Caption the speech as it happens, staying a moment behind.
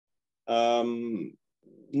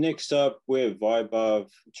Next up, we have Vaibhav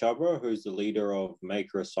Chhabra, who's the leader of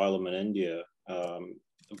Maker Asylum in India.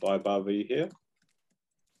 Vaibhav, are you here?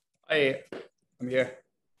 Hi, I'm here.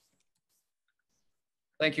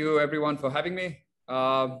 Thank you, everyone, for having me.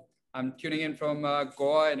 I'm tuning in from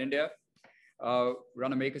Goa in India.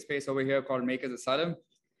 Run a makerspace over here called Makers Asylum.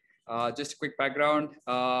 Just a quick background.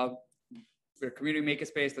 We're a community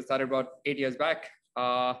makerspace that started about 8 years back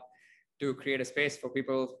to create a space for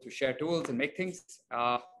people to share tools and make things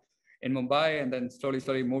in Mumbai, and then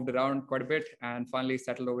slowly moved around quite a bit and finally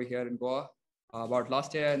settled over here in Goa about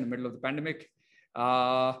last year in the middle of the pandemic.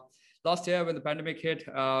 Last year when the pandemic hit,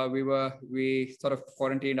 we sort of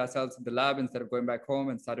quarantined ourselves in the lab instead of going back home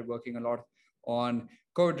and started working a lot on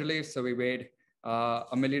COVID relief. So we made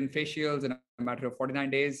 1 million face shields in a matter of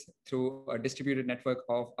 49 days through a distributed network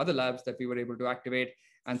of other labs that we were able to activate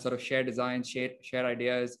and sort of share designs, share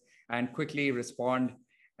ideas, and quickly respond.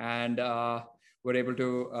 And we're able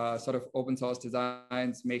to sort of open source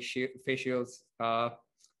designs, make face shields,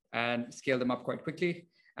 and scale them up quite quickly.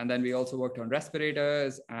 And then we also worked on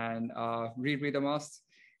respirators and rebreather masks.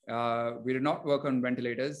 We did not work on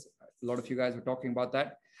ventilators. A lot of you guys were talking about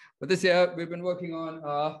that. But this year we've been working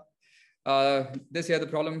on, this year the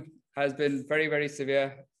problem has been very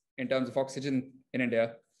severe in terms of oxygen in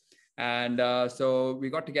India. And so we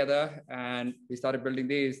got together and we started building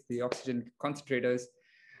the oxygen concentrators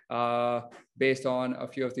based on a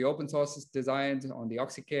few of the open source designs on the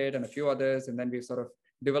OxyKit and a few others. And then we've sort of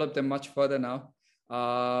developed them much further now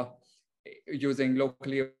using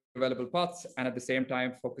locally available parts, and at the same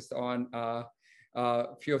time focused on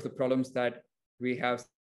a few of the problems that we have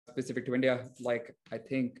specific to India. Like I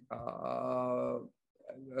think the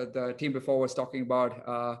team before was talking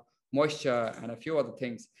about moisture and a few other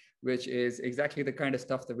things, which is exactly the kind of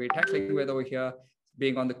stuff that we're tackling with over here,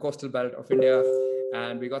 being on the coastal belt of India.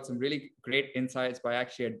 And we got some really great insights by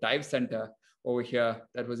actually a dive center over here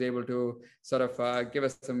that was able to sort of give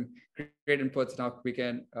us some great inputs. Now we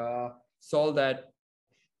can solve that,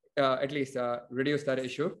 at least reduce that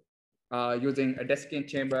issue using a desiccant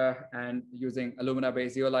chamber and using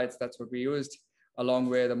alumina-based zeolites. That's what we used, along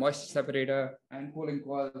with a moisture separator and cooling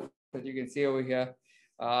coil that you can see over here.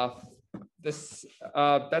 That's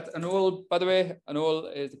Anul, by the way.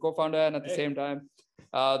 Anul is the co-founder and at the same time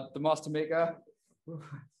the master maker.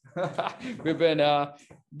 We've been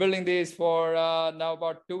building these for now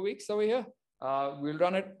about 2 weeks over here. We'll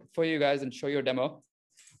run it for you guys and show you a demo.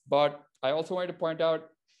 But I also wanted to point out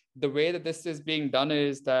the way that this is being done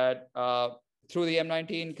is that through the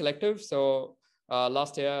M19 collective. So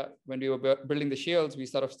last year when we were building the shields, we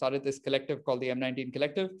sort of started this collective called the M19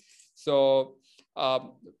 collective. So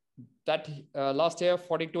last year,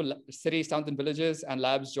 42 cities, towns, and villages and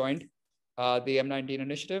labs joined the M19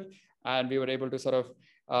 initiative. And we were able to sort of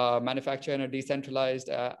manufacture in a decentralized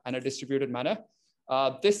and a distributed manner.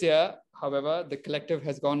 This year, however, the collective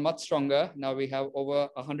has gone much stronger. Now we have over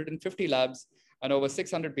 150 labs and over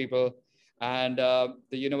 600 people. And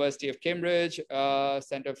the University of Cambridge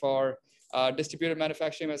Center for Distributed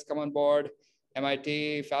Manufacturing has come on board.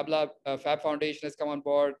 MIT Fab Foundation has come on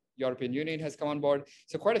board. European Union has come on board.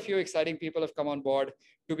 So quite a few exciting people have come on board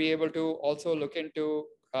to be able to also look into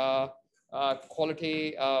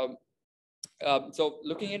quality. So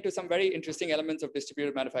looking into some very interesting elements of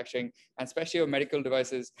distributed manufacturing, and especially of medical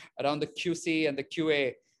devices around the QC and the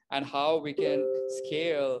QA, and how we can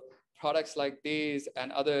scale products like these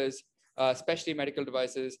and others, especially medical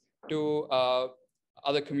devices, to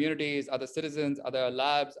other communities, other citizens, other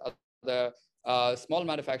labs, other small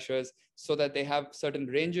manufacturers, so that they have certain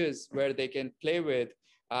ranges where they can play with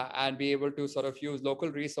and be able to sort of use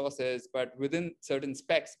local resources, but within certain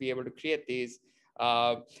specs, be able to create these.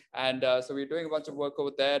 So we're doing a bunch of work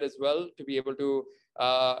over there as well to be able to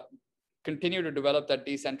continue to develop that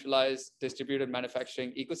decentralized distributed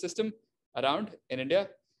manufacturing ecosystem around in India,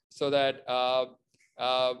 so that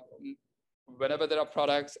whenever there are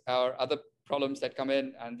products or other problems that come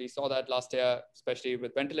in, and we saw that last year, especially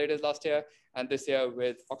with ventilators last year, and this year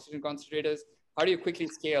with oxygen concentrators, how do you quickly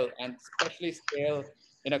scale, and especially scale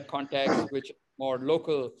in a context which is more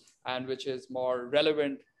local and which is more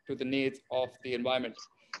relevant to the needs of the environment.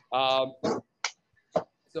 So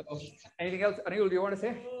anything else, Anil, do you want to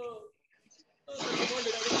say?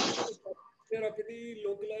 They are pretty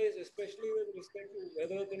localized, especially with respect to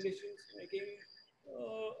weather conditions, making a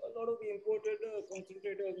lot of the imported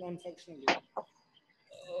concentrators non-functional.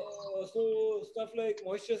 So stuff like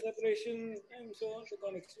moisture separation and so on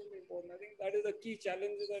become extremely important. I think that is the key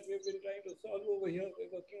challenge that we've been trying to solve over here.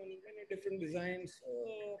 We're working on many different designs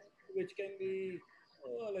which can be,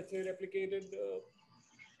 let's say, replicated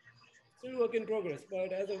still work in progress.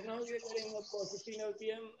 But as of now, we are getting up for 15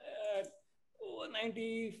 LPM at over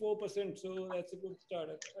 94%. So that's a good start,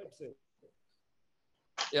 I'd say.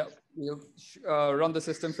 Yeah, we'll run the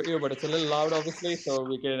system for you, but it's a little loud, obviously, so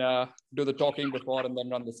we can do the talking before and then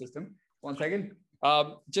run the system. 1 second.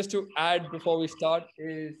 Just to add before we start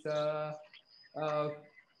is, you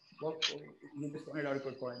just pointed out a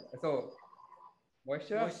good point. So,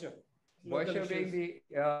 moisture being the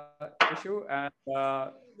issue, and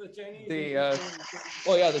the Chinese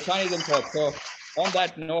the Chinese import. So on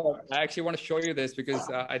that note, I actually want to show you this because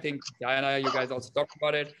I think Diana, you guys also talked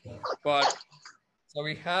about it. But so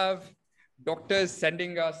we have doctors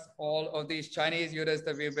sending us all of these Chinese units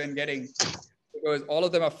that we've been getting because all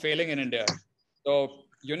of them are failing in India. So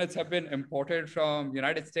units have been imported from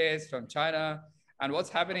United States, from China, and what's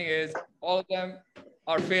happening is all of them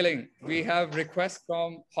are failing. We have requests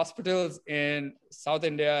from hospitals in South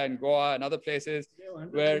India and Goa and other places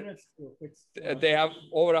where they have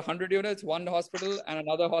over 100 units, one hospital, and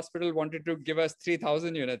another hospital wanted to give us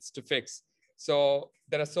 3,000 units to fix. So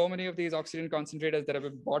there are so many of these oxygen concentrators that have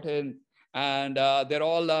been bought in, and they're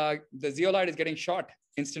all, the zeolite is getting shot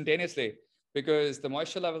instantaneously because the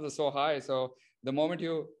moisture levels are so high. So the moment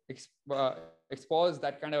you expose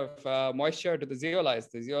that kind of moisture to the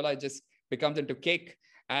zeolite just becomes into cake,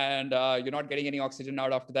 and you're not getting any oxygen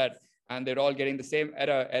out after that. And they're all getting the same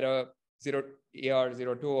error 0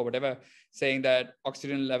 ER02 or whatever, saying that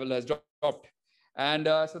oxygen level has dropped. And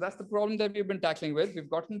so that's the problem that we've been tackling with. We've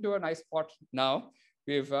gotten to a nice spot now.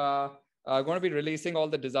 We've going to be releasing all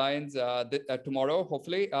the designs tomorrow,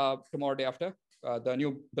 hopefully, tomorrow day after. The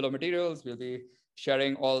new bill of materials, we'll be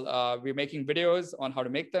sharing all, we're making videos on how to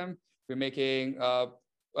make them. We're making,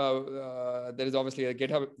 there is obviously a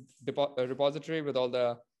GitHub repository with all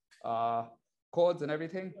the codes and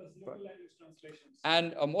everything.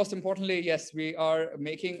 And most importantly, yes, we are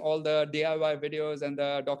making all the DIY videos and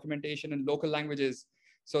the documentation in local languages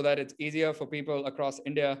so that it's easier for people across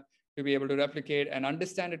India to be able to replicate and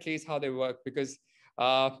understand at least how they work, because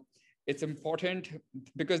it's important,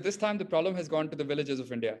 because this time the problem has gone to the villages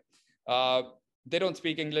of India. They don't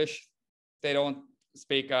speak English. They don't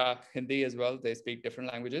speak Hindi as well. They speak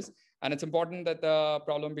different languages. And it's important that the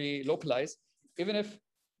problem be localized, even if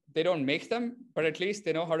they don't make them, but at least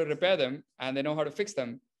they know how to repair them and they know how to fix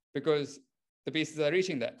them because the pieces are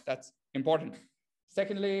reaching that. That's important.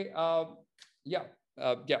 Secondly,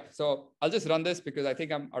 so I'll just run this because I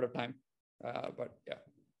think I'm out of time. But yeah,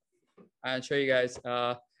 and show you guys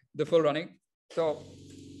the full running. So,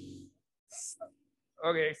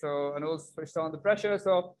 okay, so Anul switched on the pressure.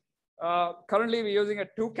 So currently we're using a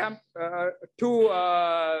two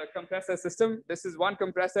compressor system. This is one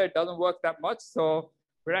compressor. It doesn't work that much. So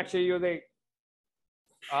we're actually using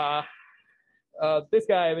this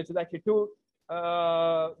guy, which is actually two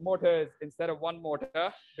motors instead of one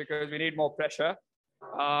motor because we need more pressure.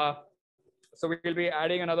 So we'll be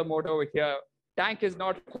adding another motor over here. Tank is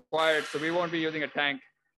not required, so we won't be using a tank.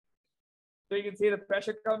 So you can see the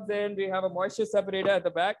pressure comes in. We have a moisture separator at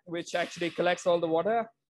the back, which actually collects all the water.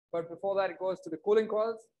 But before that, it goes to the cooling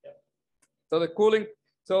coils. Yep. So the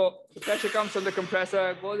pressure comes from the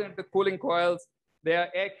compressor, goes into the cooling coils. They are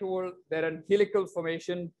air cooled. They're in helical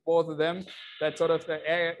formation, both of them. That sort of the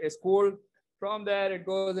air is cooled. From there, it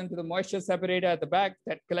goes into the moisture separator at the back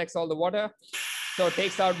that collects all the water. So it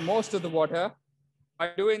takes out most of the water.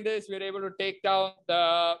 By doing this, we're able to take down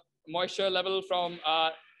the moisture level from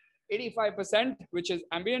 85%, which is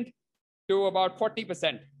ambient, to about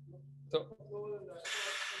 40%. So,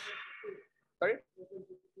 sorry?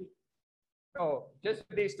 No, just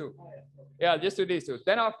these two. Yeah, just with these two.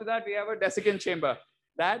 Then after that, we have a desiccant chamber.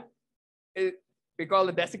 That is, we call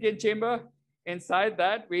the desiccant chamber. Inside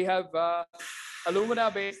that, we have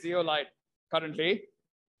alumina-based zeolite currently,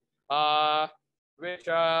 which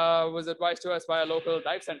was advised to us by a local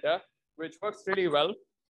dive center, which works really well.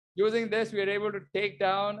 Using this, we are able to take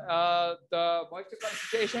down the moisture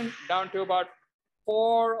concentration down to about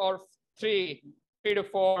 3 to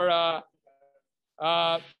 4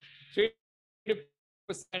 3%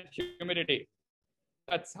 humidity.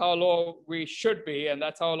 That's how low we should be, and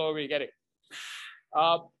that's how low we're getting.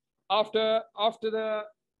 After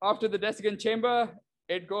the desiccant chamber,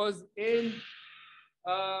 it goes in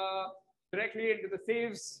directly into the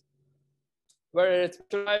sieves where it's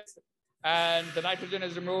pressurized and the nitrogen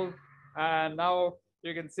is removed. And now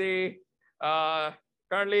you can see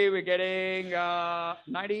currently we're getting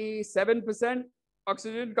 97%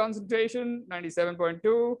 oxygen concentration,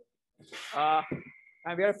 97.2.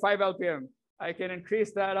 And we are 5 LPM. I can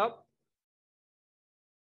increase that up.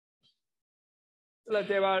 Let's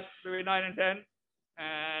say about maybe 9 and 10.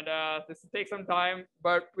 And this will take some time,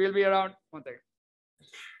 but we'll be around. One second.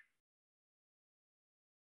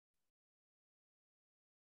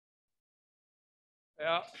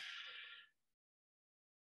 Yeah.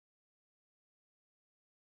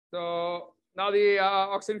 So now the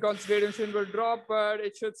oxygen concentration will drop, but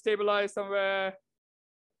it should stabilize somewhere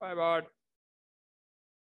by about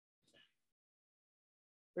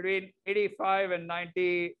between 85 and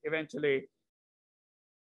 90 eventually.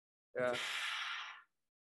 Yeah.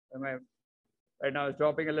 Right now it's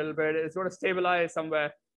dropping a little bit. It's going to stabilize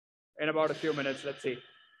somewhere in about a few minutes. Let's see.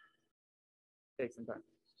 Take some time.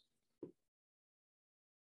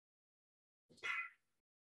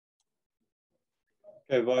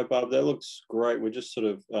 Okay, Vaibhav, that looks great. We're just sort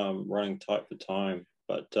of running tight for time,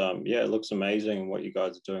 but yeah, it looks amazing. What you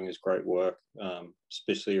guys are doing is great work,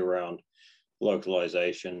 especially around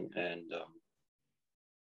localization and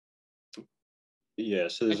yeah.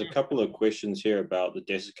 So there's a couple of questions here about the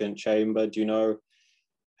desiccant chamber. Do you know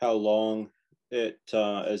how long it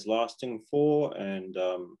is lasting for, and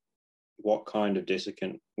what kind of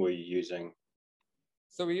desiccant were you using?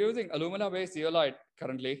 So we're using alumina-based zeolite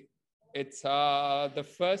currently. It's the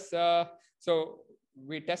first, so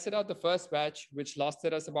we tested out the first batch, which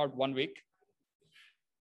lasted us about 1 week.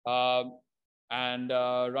 And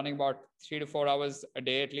running about 3 to 4 hours a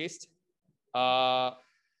day at least for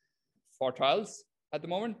trials at the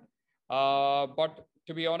moment. But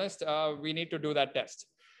to be honest, we need to do that test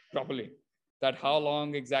properly. That how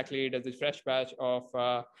long exactly does the fresh batch of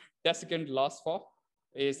desiccant last for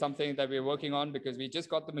is something that we're working on, because we just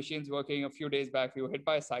got the machines working a few days back. We were hit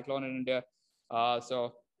by a cyclone in India.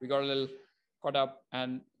 So we got a little caught up,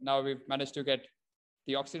 and now we've managed to get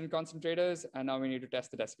the oxygen concentrators, and now we need to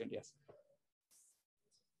test the desiccant, yes.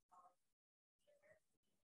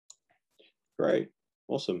 Great,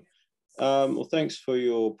 awesome. Well, thanks for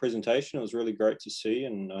your presentation. It was really great to see,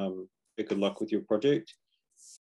 and good luck with your project.